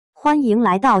欢迎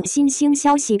来到新星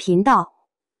消息频道，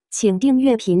请订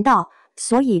阅频道，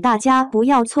所以大家不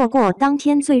要错过当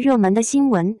天最热门的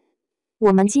新闻。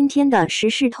我们今天的时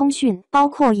事通讯包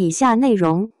括以下内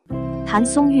容：谭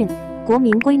松韵，国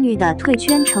民闺女的退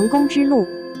圈成功之路。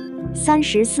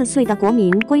34岁的国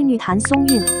民闺女谭松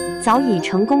韵，早已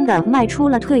成功地迈出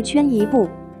了退圈一步。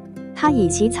她以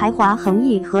其才华横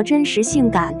溢和真实性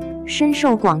感，深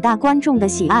受广大观众的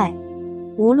喜爱。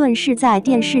无论是在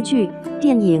电视剧、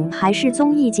电影还是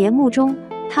综艺节目中，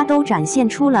她都展现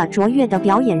出了卓越的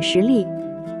表演实力。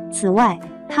此外，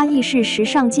她亦是时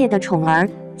尚界的宠儿，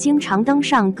经常登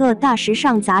上各大时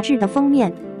尚杂志的封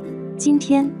面。今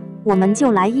天，我们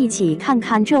就来一起看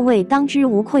看这位当之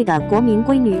无愧的国民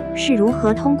闺女是如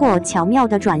何通过巧妙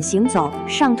的转型走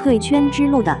上退圈之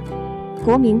路的。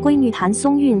国民闺女谭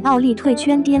松韵奥利退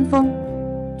圈巅峰。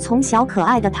从小可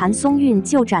爱的谭松韵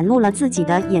就展露了自己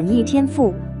的演艺天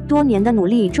赋，多年的努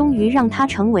力终于让她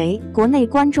成为国内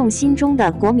观众心中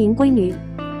的国民闺女。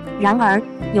然而，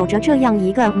有着这样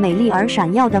一个美丽而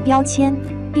闪耀的标签，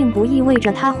并不意味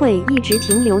着她会一直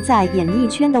停留在演艺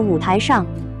圈的舞台上。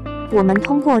我们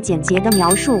通过简洁的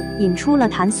描述，引出了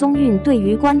谭松韵对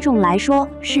于观众来说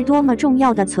是多么重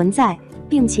要的存在，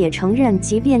并且承认，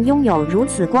即便拥有如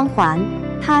此光环，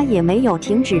她也没有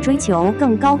停止追求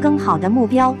更高更好的目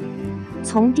标。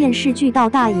从电视剧到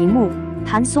大荧幕，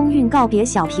谭松韵告别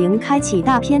小屏，开启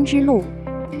大片之路。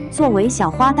作为小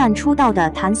花旦出道的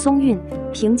谭松韵，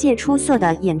凭借出色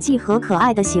的演技和可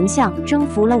爱的形象，征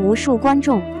服了无数观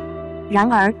众。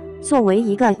然而，作为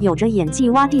一个有着演技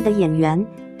洼地的演员，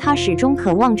她始终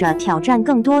渴望着挑战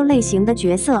更多类型的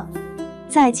角色。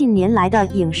在近年来的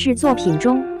影视作品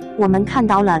中，我们看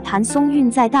到了谭松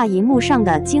韵在大荧幕上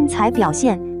的精彩表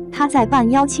现。她在《半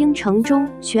妖倾城》中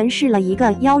诠释了一个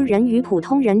妖人与普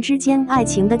通人之间爱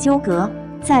情的纠葛，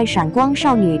在《闪光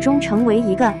少女》中成为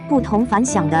一个不同凡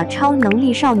响的超能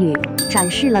力少女，展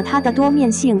示了她的多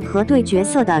面性和对角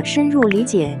色的深入理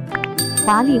解。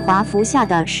华丽华服下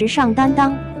的时尚担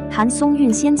当，谭松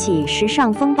韵掀起时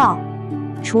尚风暴。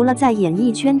除了在演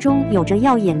艺圈中有着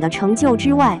耀眼的成就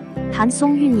之外，谭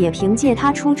松韵也凭借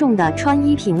她出众的穿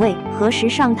衣品味和时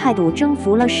尚态度征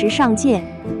服了时尚界。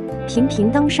频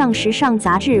频登上时尚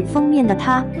杂志封面的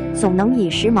她，总能以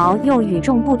时髦又与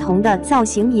众不同的造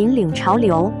型引领潮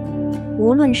流。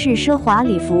无论是奢华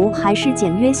礼服还是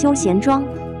简约休闲装，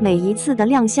每一次的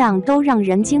亮相都让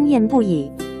人惊艳不已。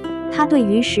她对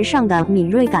于时尚的敏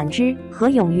锐感知和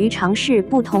勇于尝试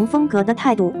不同风格的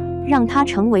态度，让她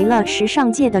成为了时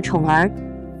尚界的宠儿。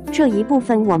这一部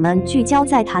分我们聚焦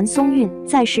在谭松韵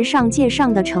在时尚界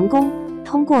上的成功，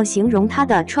通过形容她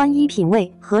的穿衣品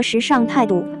味和时尚态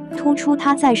度，突出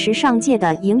她在时尚界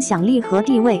的影响力和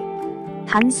地位。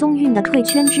谭松韵的退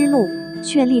圈之路，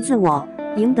确立自我，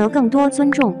赢得更多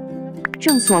尊重。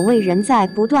正所谓人在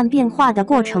不断变化的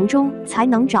过程中，才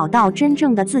能找到真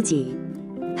正的自己。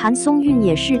谭松韵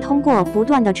也是通过不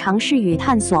断的尝试与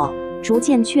探索，逐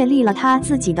渐确立了她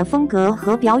自己的风格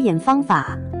和表演方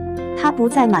法。她不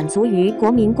再满足于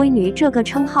国民闺女这个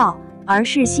称号，而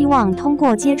是希望通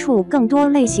过接触更多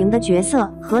类型的角色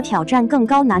和挑战更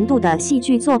高难度的戏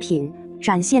剧作品，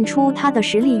展现出她的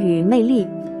实力与魅力。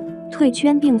退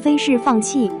圈并非是放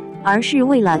弃，而是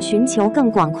为了寻求更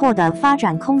广阔的发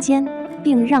展空间，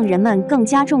并让人们更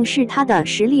加重视她的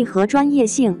实力和专业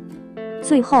性。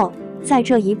最后，在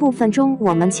这一部分中，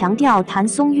我们强调谭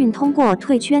松韵通过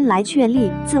退圈来确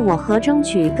立自我和争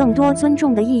取更多尊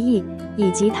重的意义，以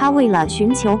及她为了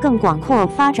寻求更广阔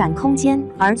发展空间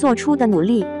而做出的努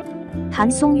力。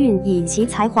谭松韵以其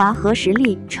才华和实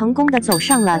力，成功地走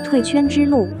上了退圈之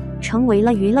路，成为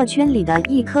了娱乐圈里的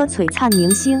一颗璀璨明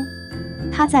星。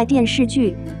她在电视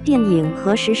剧、电影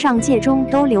和时尚界中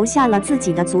都留下了自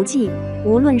己的足迹，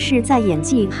无论是在演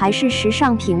技还是时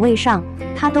尚品味上，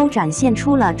她都展现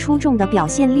出了出众的表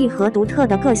现力和独特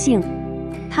的个性。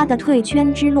她的退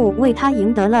圈之路为她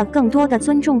赢得了更多的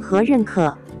尊重和认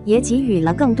可，也给予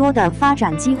了更多的发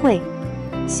展机会。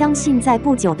相信在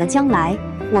不久的将来，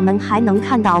我们还能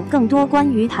看到更多关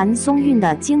于谭松韵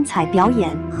的精彩表演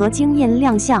和惊艳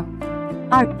亮相。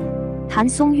2. 谭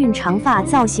松韵长发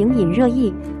造型引热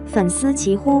议，粉丝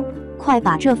齐呼，快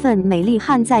把这份美丽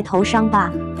焊在头上吧。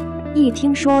一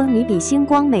听说你比星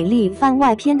光美丽番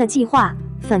外篇的计划，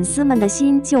粉丝们的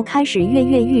心就开始跃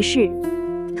跃欲试。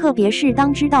特别是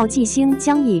当知道纪星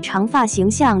将以长发形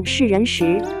象示人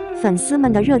时，粉丝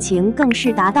们的热情更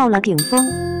是达到了顶峰。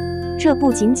这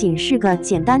不仅仅是个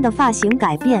简单的发型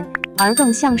改变，而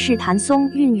更像是谭松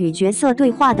韵与角色对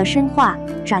话的深化，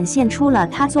展现出了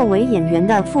她作为演员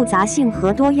的复杂性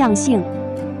和多样性。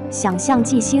想象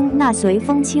纪星那随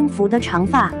风轻拂的长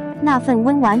发，那份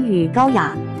温婉与高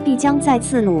雅，必将再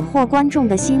次虏获观众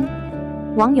的心。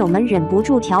网友们忍不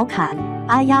住调侃：“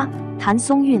哎呀，谭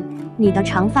松韵，你的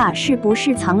长发是不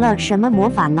是藏了什么魔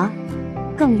法呢？”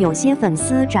更有些粉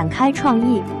丝展开创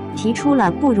意，提出了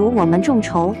不如我们众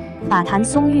筹，把谭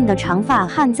松韵的长发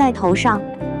焊在头上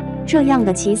这样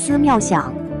的奇思妙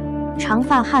想。长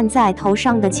发焊在头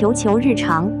上的球球日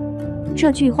常，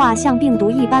这句话像病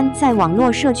毒一般在网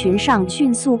络社群上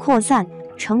迅速扩散，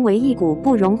成为一股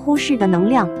不容忽视的能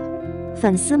量。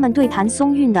粉丝们对谭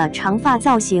松韵的长发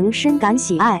造型深感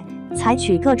喜爱，采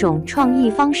取各种创意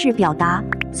方式表达，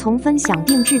从分享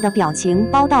定制的表情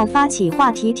包到发起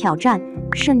话题挑战，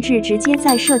甚至直接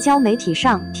在社交媒体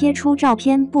上贴出照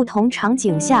片，不同场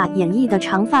景下演绎的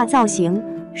长发造型，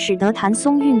使得谭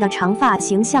松韵的长发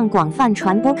形象广泛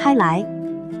传播开来。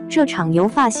这场由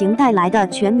发型带来的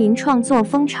全民创作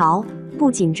风潮，不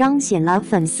仅彰显了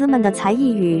粉丝们的才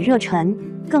艺与热忱，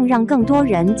更让更多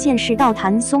人见识到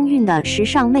谭松韵的时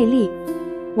尚魅力。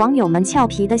网友们俏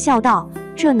皮地笑道：“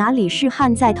这哪里是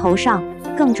焊在头上，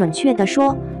更准确地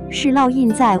说，是烙印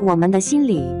在我们的心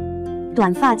里。”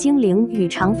短发精灵与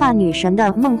长发女神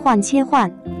的梦幻切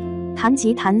换。谈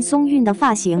及谭松韵的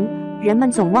发型，人们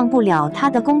总忘不了她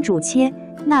的公主切，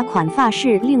那款发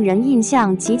饰令人印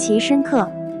象极其深刻。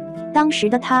当时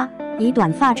的她以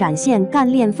短发展现干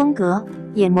练风格，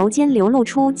眼眸间流露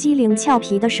出机灵俏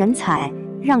皮的神采，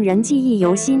让人记忆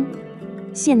犹新。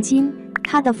现今，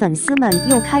她的粉丝们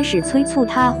又开始催促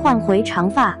她换回长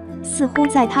发，似乎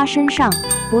在她身上，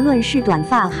不论是短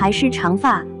发还是长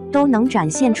发，都能展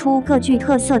现出各具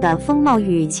特色的风貌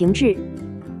与情致。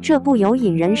这不由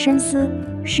引人深思，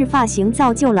是发型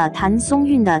造就了谭松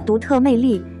韵的独特魅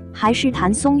力，还是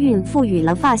谭松韵赋予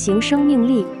了发型生命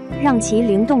力，让其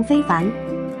灵动非凡？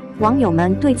网友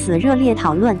们对此热烈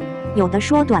讨论，有的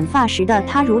说短发时的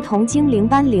她如同精灵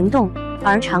般灵动，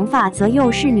而长发则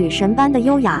又是女神般的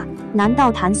优雅。难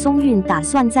道谭松韵打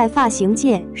算在发型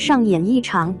界上演一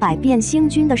场百变星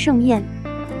君的盛宴？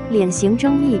脸型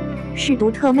争议是独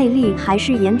特魅力还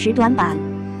是颜值短板？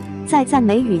在赞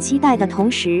美与期待的同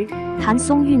时，谭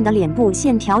松韵的脸部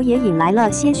线条也引来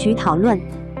了些许讨论。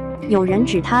有人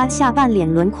指她下半脸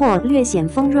轮廓略显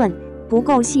丰润，不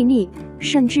够细腻，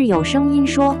甚至有声音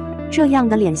说，这样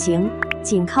的脸型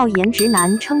仅靠颜值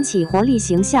难撑起活力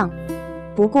形象。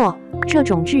不过，这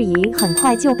种质疑很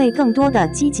快就被更多的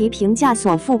积极评价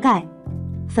所覆盖。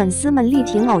粉丝们力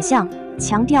挺偶像，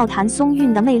强调谭松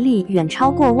韵的魅力远超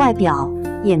过外表，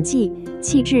演技、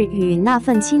气质与那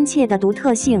份亲切的独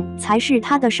特性才是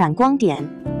她的闪光点。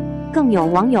更有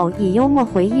网友以幽默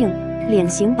回应：“脸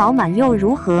型饱满又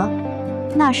如何？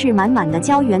那是满满的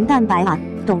胶原蛋白啊，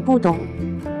懂不懂？”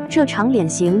这场脸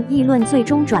型议论最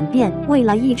终转变为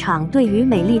了一场对于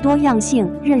美丽多样性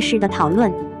认识的讨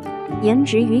论，颜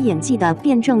值与演技的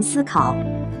辩证思考。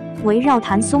围绕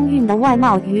谭松韵的外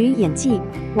貌与演技，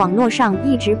网络上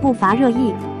一直不乏热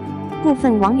议。部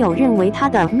分网友认为她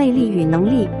的魅力与能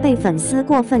力被粉丝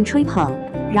过分吹捧，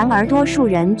然而多数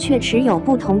人却持有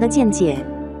不同的见解。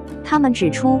他们指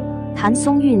出，谭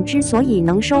松韵之所以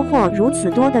能收获如此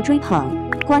多的追捧，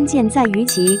关键在于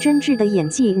其真挚的演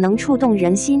技能触动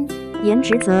人心，颜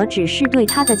值则只是对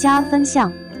她的加分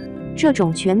项。这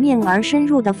种全面而深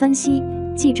入的分析，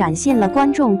既展现了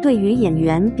观众对于演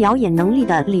员表演能力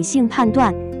的理性判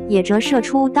断，也折射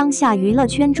出当下娱乐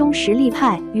圈中实力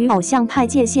派与偶像派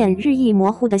界限日益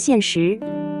模糊的现实。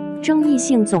争议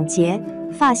性总结：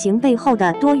发型背后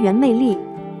的多元魅力。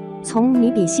从你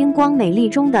比星光美丽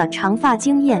中的长发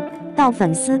惊艳，到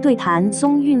粉丝对谭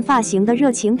松韵发型的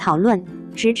热情讨论，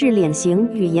直至脸型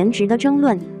与颜值的争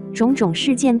论，种种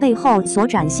事件背后所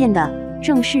展现的，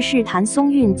正是谭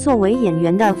松韵作为演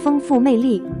员的丰富魅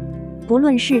力。不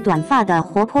论是短发的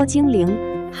活泼精灵，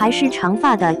还是长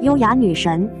发的优雅女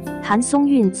神，谭松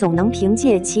韵总能凭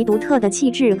借其独特的气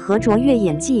质和卓越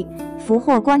演技，俘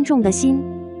获观众的心。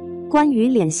关于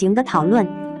脸型的讨论，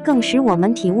更使我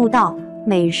们体悟到，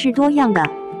美是多样的，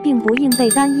并不应被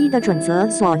单一的准则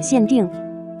所限定。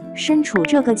身处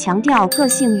这个强调个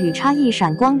性与差异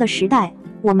闪光的时代，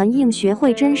我们应学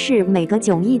会珍视每个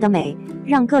迥异的美，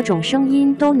让各种声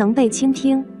音都能被倾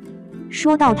听。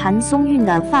说到谭松韵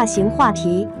的发型话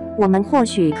题，我们或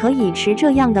许可以持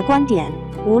这样的观点：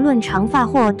无论长发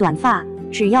或短发，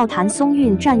只要谭松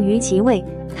韵站于其位，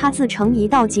她自成一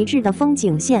道极致的风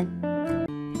景线。